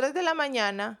Como a las 3 de la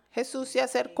mañana, Jesús se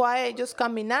acercó a ellos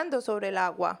caminando sobre el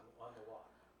agua. on the water.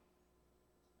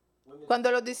 When the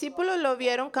Cuando los discípulos lo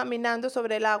vieron caminando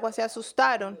sobre el agua, se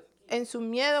asustaron. En su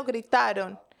miedo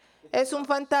gritaron, es un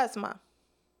fantasma.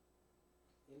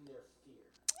 in their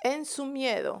fear, En su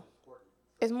miedo.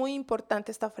 Es muy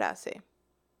importante esta frase.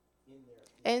 in their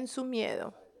En su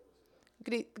miedo.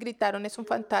 Gritaron, es un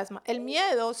fantasma. El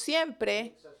miedo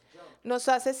siempre nos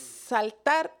hace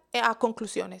saltar a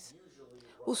conclusiones,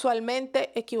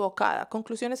 usualmente equivocadas,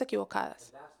 conclusiones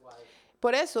equivocadas. that's why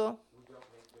Por eso we don't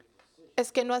make good decisions.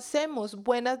 es que no hacemos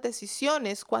buenas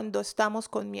decisiones cuando estamos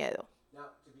con miedo. Now,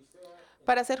 to be fair,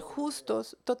 Para ser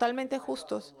justos, totalmente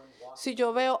justos, si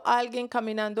yo veo a alguien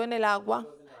caminando en el agua,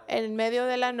 en medio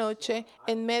de la noche,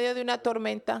 en medio de una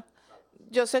tormenta,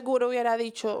 yo seguro hubiera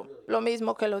dicho lo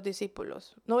mismo que los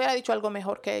discípulos. No hubiera dicho algo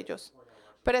mejor que ellos.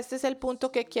 Pero este es el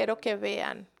punto que quiero que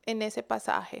vean en ese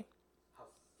pasaje. how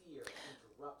fear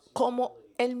interrupts Cómo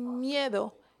el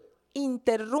miedo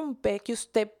interrumpe que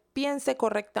usted piense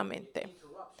correctamente.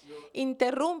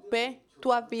 Interrumpe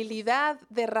tu habilidad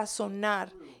de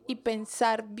razonar y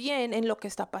pensar bien en lo que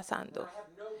está pasando.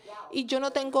 Y yo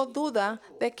no tengo duda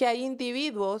de que hay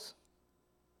individuos,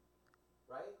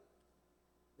 right?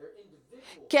 They're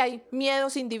individual que hay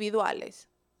miedos individuales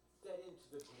fed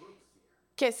into the group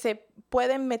fear. que se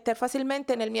pueden meter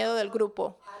fácilmente en el miedo del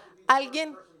grupo.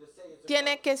 Alguien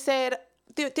tiene que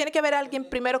ver a alguien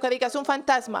primero que diga es un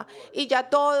fantasma y ya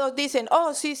todos dicen,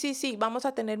 oh, sí, sí, sí, vamos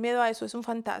a tener miedo a eso, es un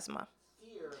fantasma.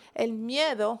 El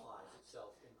miedo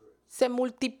se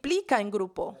multiplica en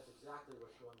grupo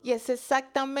y es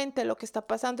exactamente lo que está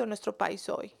pasando en nuestro país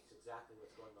hoy.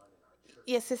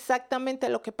 Y es exactamente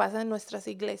lo que pasa en nuestras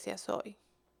iglesias hoy.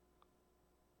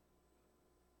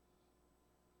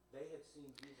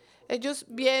 Ellos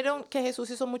vieron que Jesús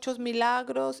hizo muchos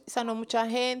milagros, sanó mucha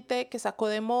gente, que sacó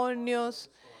demonios,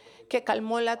 que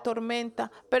calmó la tormenta,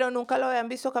 pero nunca lo habían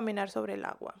visto caminar sobre el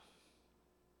agua.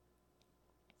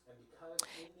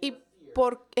 Y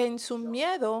en su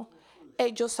miedo,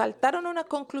 ellos saltaron a una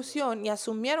conclusión y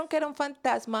asumieron que era un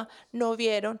fantasma, no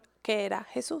vieron que era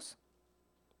Jesús.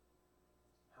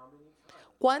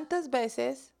 ¿Cuántas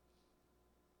veces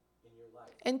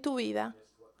en tu vida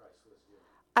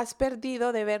has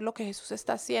perdido de ver lo que Jesús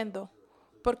está haciendo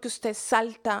porque usted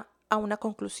salta a una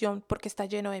conclusión porque está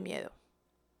lleno de miedo?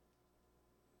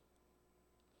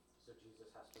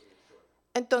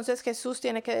 Entonces Jesús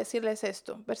tiene que decirles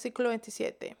esto, versículo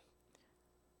 27.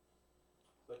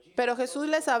 Pero Jesús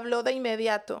les habló de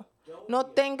inmediato. No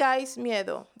tengáis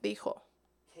miedo, dijo.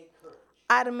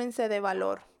 Ármense de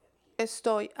valor.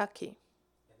 Estoy aquí.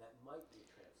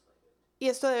 Y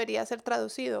esto debería ser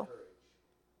traducido.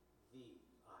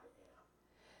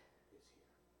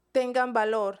 Tengan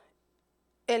valor.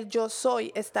 El yo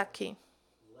soy está aquí.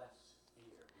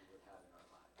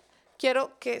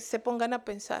 Quiero que se pongan a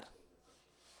pensar.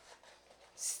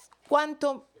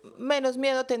 ¿Cuánto menos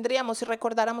miedo tendríamos si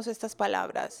recordáramos estas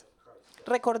palabras?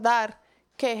 Recordar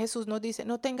que Jesús nos dice,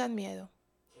 no tengan miedo.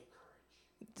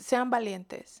 Sean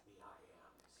valientes.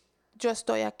 Yo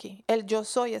estoy aquí. El yo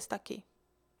soy está aquí.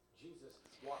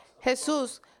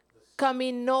 Jesús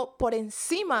caminó por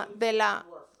encima de la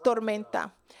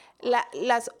tormenta.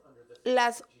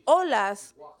 Las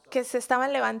olas que se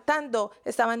estaban levantando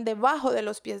estaban debajo de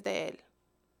los pies de él.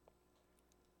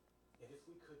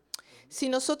 Si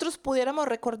nosotros pudiéramos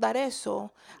recordar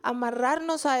eso,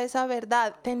 amarrarnos a esa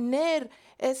verdad, tener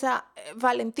esa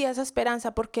valentía, esa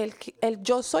esperanza, porque el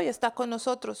yo soy está con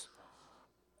nosotros,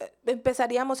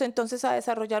 empezaríamos entonces a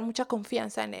desarrollar mucha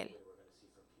confianza en él.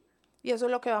 Y eso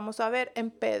es lo que vamos a ver en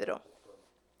Pedro,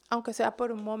 aunque sea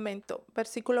por un momento.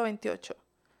 Versículo 28.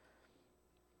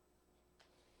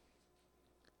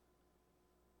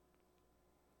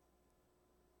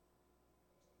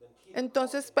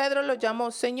 Entonces Pedro lo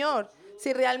llamó, Señor,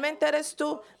 si realmente eres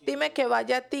tú, dime que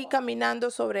vaya a ti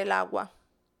caminando sobre el agua.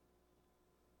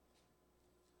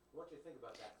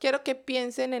 Quiero que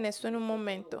piensen en esto en un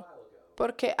momento,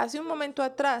 porque hace un momento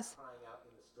atrás,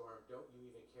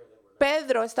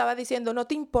 Pedro estaba diciendo, ¿no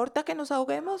te importa que nos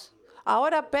ahoguemos?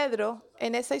 Ahora Pedro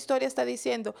en esa historia está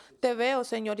diciendo, te veo,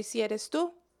 Señor, y si eres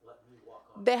tú,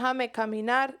 déjame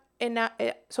caminar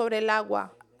sobre el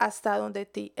agua hasta donde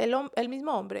ti. El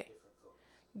mismo hombre,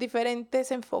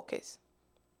 diferentes enfoques.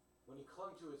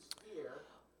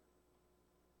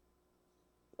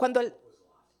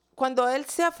 Cuando él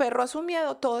se aferró a su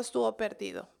miedo, todo estuvo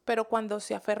perdido. Pero cuando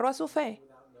se aferró a su fe,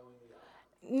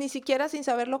 ni siquiera sin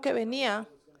saber lo que venía,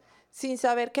 sin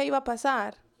saber qué iba a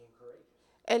pasar, became courageous.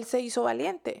 él se hizo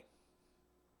valiente.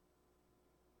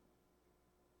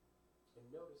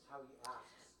 And notice how he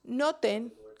asks Noten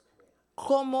the Lord's command.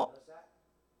 cómo Notice that?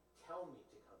 Tell me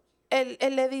to come to you.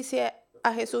 él le dice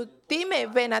a Jesús, dime,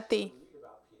 ven a ti. We read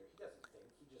about Peter. He doesn't think.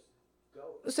 He just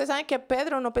goes. Ustedes saben que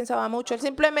Pedro no pensaba mucho, él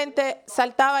simplemente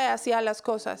saltaba y hacía las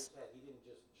cosas. He didn't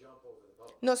just jump over the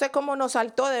boat. No sé cómo no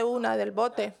saltó de una del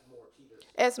bote. More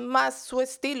Peter's. Es más su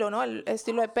estilo, ¿no? El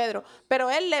estilo de Pedro. Pero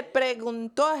él le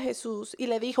preguntó a Jesús y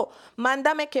le dijo,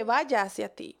 mándame que vaya hacia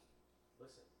ti.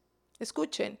 Listen,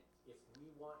 Escuchen, if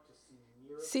we want to see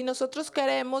miracles, si nosotros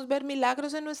queremos ver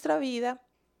milagros en nuestra vida,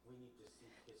 we need to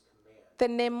seek his command.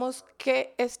 tenemos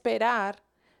que esperar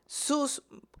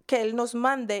que Él nos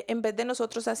mande en vez de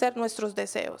nosotros hacer nuestros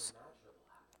deseos.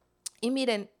 Y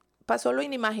miren, pasó lo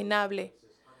inimaginable,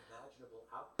 This unimaginable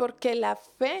outcome. porque la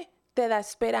fe te da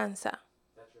esperanza.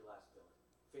 That's your last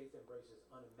billing. Faith embraces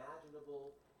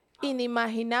unimaginable.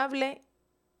 Inimaginable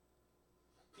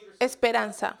Peter said,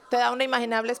 esperanza, te da una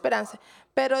imaginable esperanza.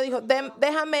 Pero dijo,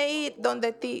 déjame ir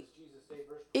donde ti. Jesus say,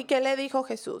 verse, ¿Y qué le dijo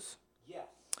Jesús? yes.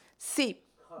 Sí,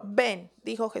 ven,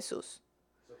 dijo Jesús.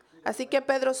 Así que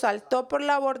Pedro saltó por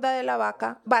la borda de la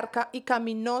barca y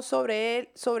caminó sobre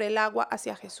el agua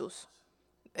hacia Jesús.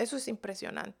 Eso es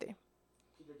impresionante.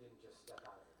 Peter didn't just step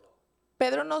out of the boat.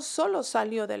 Pedro no solo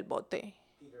salió del bote,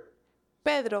 Peter,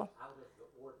 Pedro out of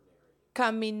the ordinary,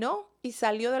 caminó y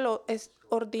salió de lo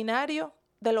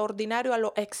ordinario a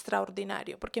lo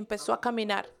extraordinario, porque empezó a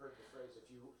caminar. I've heard the phrase, if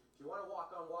you want to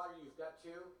walk on water, you've got to.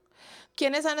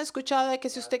 ¿Quiénes han escuchado de que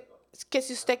si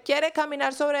usted quiere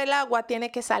caminar sobre el agua,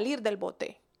 tiene que salir del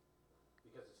bote?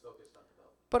 Because it's focused on the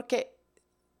boat. Porque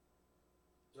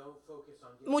Don't focus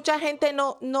on getting mucha gente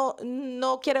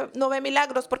no ve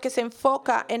milagros porque se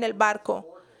enfoca en el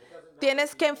barco.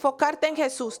 Tienes que enfocarte en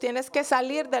Jesús, tienes que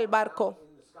salir del barco.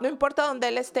 No importa dónde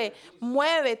Él esté,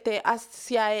 muévete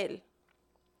hacia Él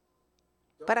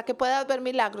para que puedas ver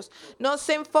milagros. No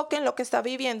se enfoque en lo que está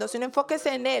viviendo, sino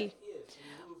enfóquese en Él.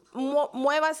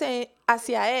 Muévase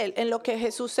hacia Él, en lo que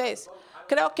Jesús es.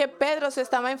 Creo que Pedro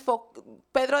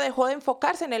dejó de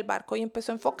enfocarse en el barco y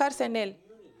empezó a enfocarse en Él.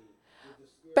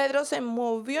 Pedro se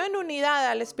movió en unidad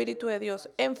al Espíritu de Dios,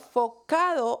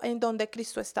 enfocado en donde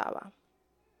Cristo estaba.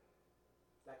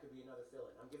 that could be another filling.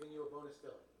 I'm giving you a bonus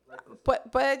filling. Like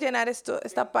this. Puedes llenar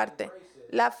esta parte.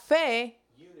 La fe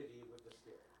Unity with the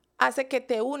Spirit. hace que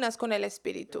te unas con el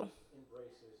Espíritu.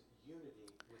 Embraces unity with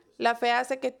the Spirit. La fe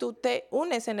hace que tú te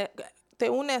unas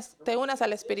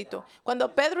al Espíritu.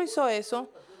 Cuando Pedro hizo eso,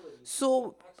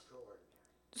 su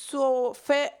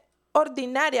fe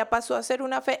ordinaria pasó a ser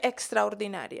una fe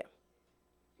extraordinaria.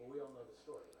 Well, we all know the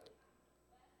story, right?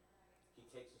 He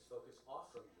takes his focus off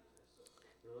from Jesus.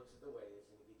 He looks at the waves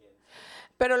and he begins.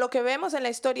 Pero lo que vemos en la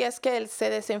historia es que él se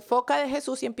desenfoca de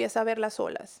Jesús y empieza a ver las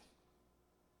olas.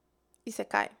 Y se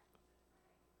cae.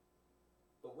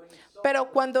 But when he saw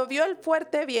Pero cuando vio el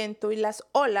fuerte viento y las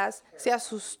olas, se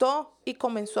asustó y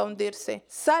comenzó a hundirse.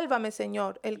 Sálvame,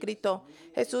 Señor, él gritó.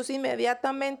 Jesús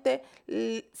inmediatamente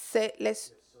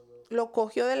lo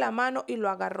cogió de la mano y lo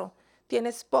agarró.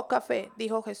 Tienes poca fe,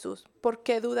 dijo Jesús. ¿Por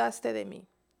qué dudaste de mí?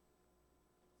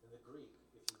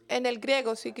 En el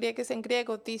griego, si griegues en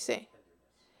griego, dice,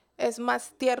 es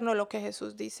más tierno lo que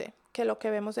Jesús dice que lo que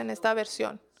vemos en esta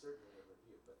versión.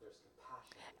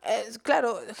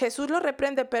 Claro, Jesús lo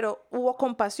reprende, pero hubo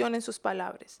compasión en sus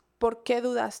palabras. ¿Por qué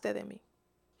dudaste de mí?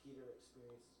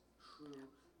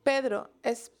 Pedro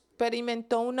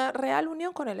experimentó una real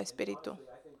unión con el Espíritu. I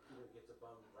think Peter gets a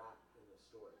bum rap in this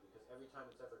story because every time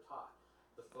it's ever taught,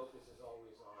 the focus is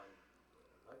always on,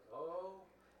 like, oh,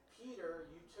 Peter,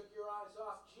 you took your eyes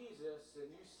off Jesus and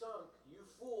you sunk, you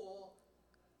fool.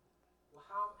 Well,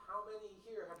 how many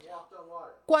here have walked on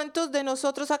water, ¿Cuántos de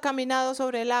nosotros ha caminado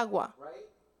sobre el agua? right?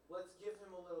 Let's give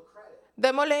him a little credit.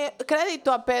 Démosle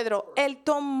crédito a Pedro. Él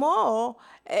tomó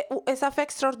esa fe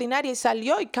extraordinaria y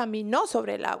salió y caminó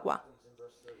sobre el agua. In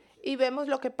verse 32, Y vemos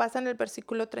lo que pasa en el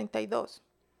versículo 32.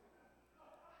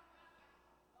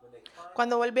 when they climbed,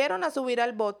 Cuando volvieron a subir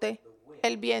al bote,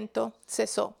 el viento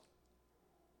cesó.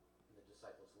 the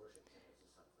disciples worshipped him as the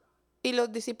Son of God. Y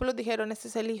los discípulos dijeron, este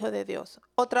es el Hijo de Dios.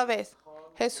 Otra vez,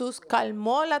 Jesús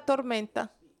calmó la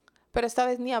tormenta, pero esta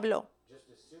vez ni habló, Just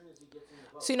as soon as he gets in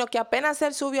the boat, sino que apenas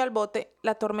él subió al bote,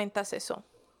 la tormenta cesó.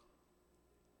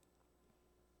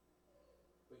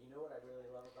 but you know what I really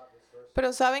love about this verse?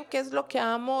 Pero ¿saben qué es lo que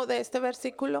amo de este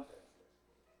versículo?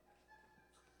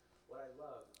 What I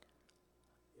love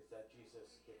is that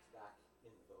Jesus gets back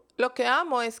in the boat Lo que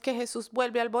amo es que Jesús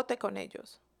vuelve al bote con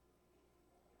ellos.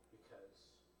 because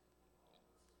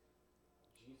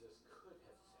Jesus could have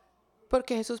said,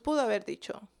 Porque Jesús pudo haber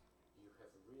dicho,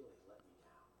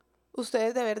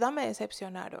 Ustedes de verdad me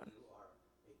decepcionaron.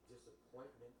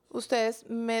 Ustedes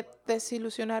me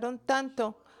desilusionaron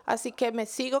tanto, así que me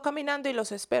sigo caminando y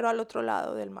los espero al otro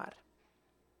lado del mar.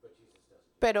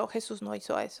 Pero Jesús no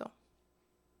hizo eso.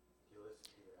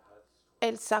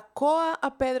 Él sacó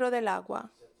a Pedro del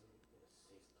agua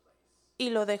y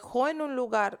lo dejó en un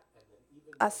lugar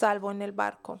a salvo en el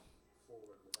barco.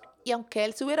 Y aunque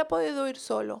él se hubiera podido ir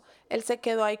solo, él se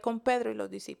quedó ahí con Pedro y los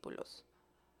discípulos.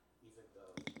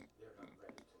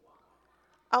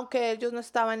 Aunque ellos no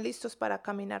estaban listos para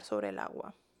caminar sobre el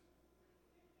agua.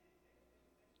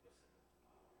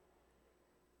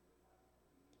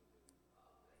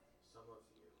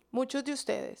 Muchos de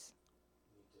ustedes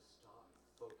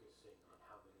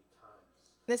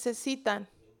necesitan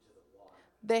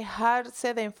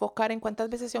dejarse de enfocar en cuántas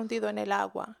veces se ha hundido en el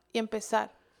agua y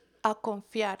empezar a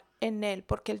confiar en Él,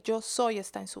 porque el yo soy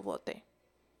está en su bote.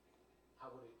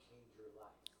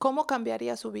 ¿Cómo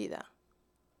cambiaría su vida?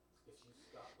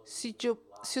 Si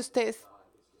usted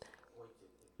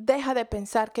deja de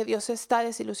pensar que Dios está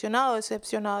desilusionado o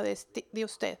decepcionado de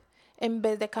usted, en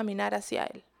vez de caminar hacia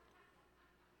Él.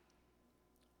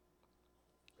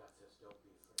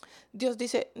 Dios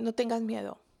dice, no tengas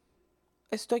miedo,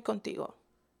 estoy contigo.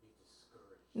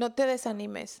 No te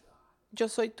desanimes, yo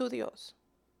soy tu Dios.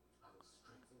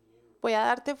 Voy a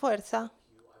darte fuerza,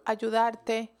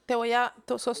 ayudarte, te voy a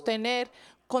sostener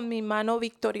con mi mano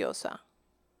victoriosa.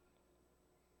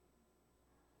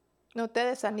 No te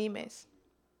desanimes.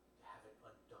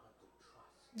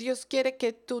 Dios quiere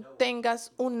que tú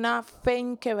tengas una fe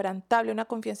inquebrantable, una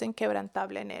confianza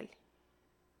inquebrantable en Él.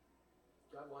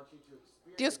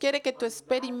 Dios quiere que tú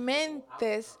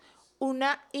experimentes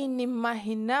una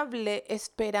inimaginable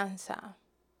esperanza.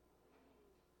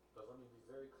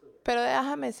 Pero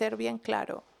déjame ser bien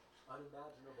claro.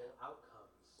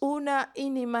 Una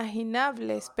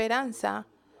inimaginable esperanza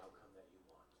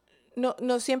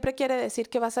no siempre quiere decir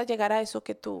que vas a llegar a eso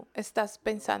que tú estás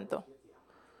pensando.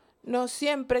 No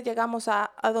siempre llegamos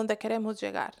a donde queremos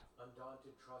llegar.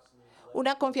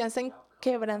 Una confianza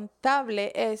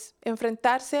inquebrantable es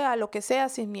enfrentarse a lo que sea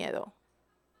sin miedo.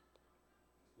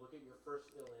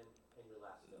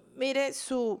 Mire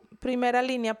su primera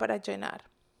línea para llenar.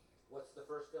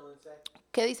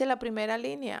 ¿Qué dice la primera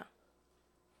línea?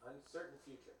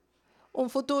 Un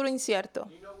futuro incierto.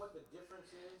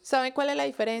 ¿Saben cuál es la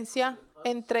diferencia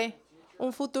entre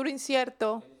un futuro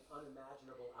incierto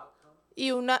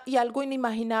y algo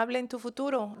inimaginable en tu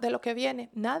futuro de lo que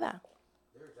viene? Nada.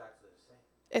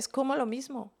 Es como lo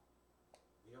mismo.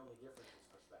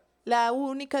 La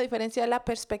única diferencia es la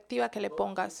perspectiva que le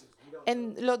pongas.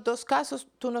 En los dos casos,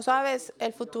 tú no sabes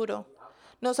el futuro,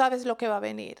 no sabes lo que va a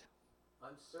venir.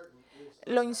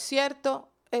 Lo incierto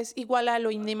es igual a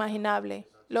lo inimaginable.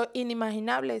 Lo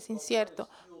inimaginable es incierto.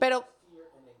 Pero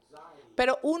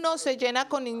uno se llena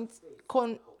con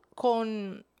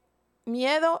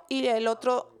miedo y el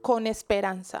otro con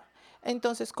esperanza.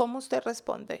 Entonces, ¿cómo usted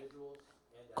responde?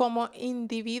 Como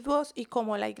individuos y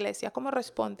como la iglesia. ¿Cómo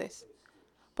respondes?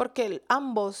 Porque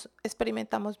ambos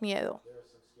experimentamos miedo.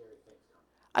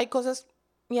 Hay cosas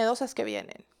miedosas que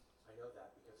vienen.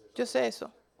 Yo sé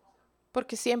eso,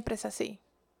 porque siempre es así.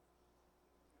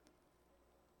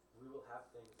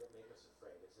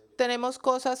 Tenemos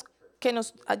cosas que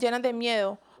nos llenan de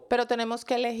miedo, pero tenemos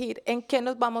que elegir en qué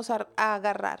nos vamos a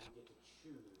agarrar.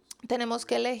 Tenemos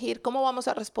que elegir cómo vamos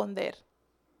a responder.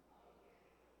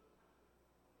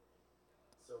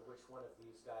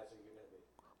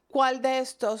 ¿Cuál de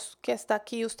estos que está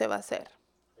aquí usted va a ser?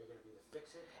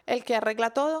 ¿El que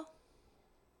arregla todo?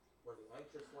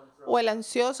 ¿O el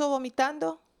ansioso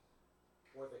vomitando?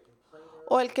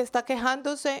 ¿O el que está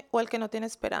quejándose? ¿O el que no tiene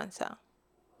esperanza?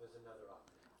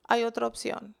 Hay otra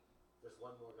opción.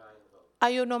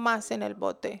 Hay uno más en el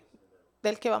bote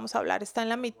del que vamos a hablar. Está en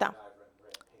la mitad.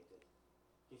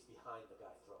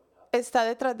 Está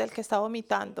detrás del que está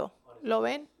vomitando. ¿Lo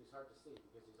ven?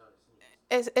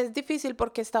 Es difícil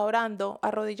porque está orando,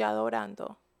 arrodillado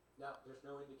orando.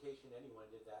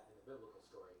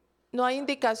 No hay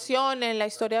indicación en la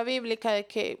historia bíblica de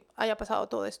que haya pasado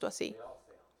todo esto así.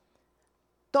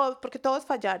 Porque todos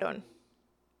fallaron.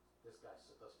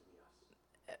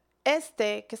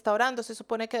 Este que está orando se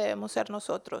supone que debemos ser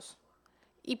nosotros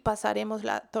y pasaremos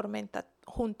la tormenta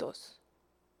juntos.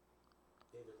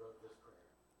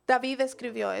 David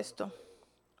escribió esto.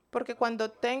 Porque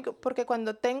cuando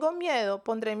tengo miedo,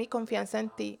 pondré mi confianza en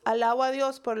ti. Alabo a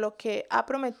Dios por lo que ha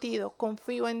prometido.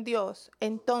 Confío en Dios.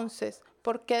 Entonces,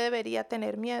 ¿por qué debería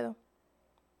tener miedo?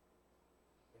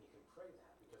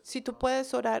 Si tú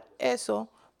puedes orar eso,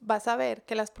 vas a ver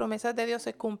que las promesas de Dios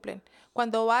se cumplen.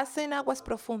 Cuando vas en aguas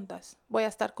profundas, voy a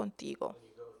estar contigo.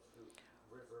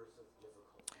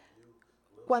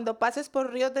 Cuando pases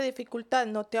por ríos de dificultad,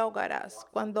 no te ahogarás.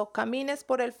 Cuando camines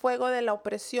por el fuego de la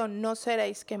opresión, no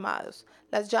seréis quemados.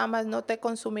 Las llamas no te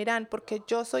consumirán, porque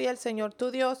yo soy el Señor tu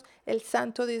Dios, el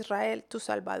Santo de Israel, tu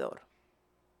Salvador.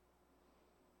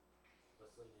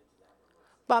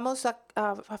 Vamos a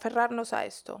aferrarnos a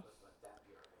esto.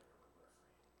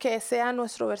 Que sea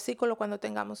nuestro versículo cuando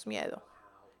tengamos miedo.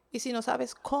 Y si no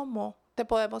sabes cómo, te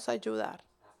podemos ayudar.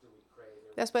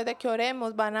 Después de que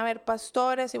oremos, van a haber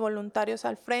pastores y voluntarios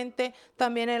al frente,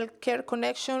 también el Care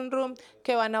Connection Room,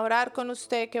 que van a orar con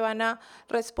usted, que van a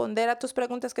responder a tus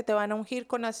preguntas, que te van a ungir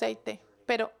con aceite.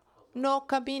 Pero no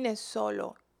camines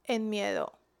solo en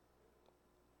miedo.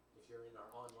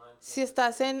 Si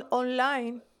estás en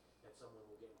online,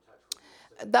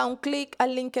 da un clic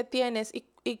al link que tienes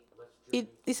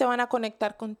y se van a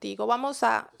conectar contigo. Vamos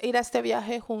a ir a este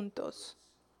viaje juntos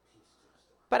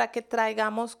para que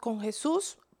traigamos con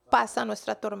Jesús paz a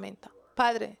nuestra tormenta.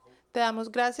 Padre, te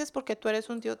damos gracias porque tú eres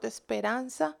un Dios de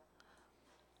esperanza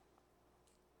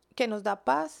que nos da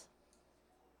paz.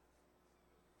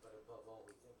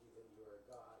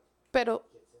 Pero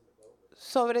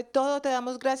sobre todo te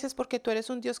damos gracias porque tú eres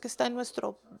un Dios que está en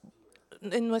nuestro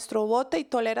bote y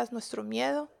toleras nuestro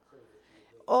miedo.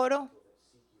 Oro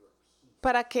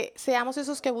para que seamos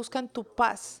esos que buscan tu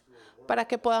paz, para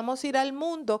que podamos ir al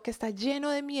mundo que está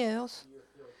lleno de miedos,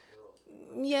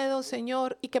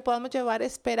 Señor, y que podamos llevar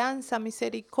esperanza,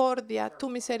 misericordia, tu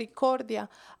misericordia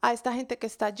a esta gente que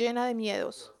está llena de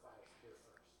miedos.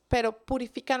 Pero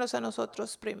purifícanos a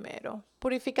nosotros primero,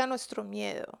 purifica nuestro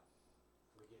miedo.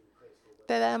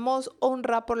 Te damos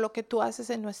honra por lo que tú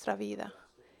haces en nuestra vida.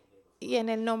 Y en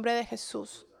el nombre de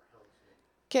Jesús,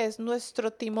 que es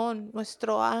nuestro timón,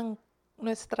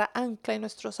 nuestra ancla y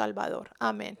nuestro Salvador.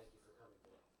 Amén.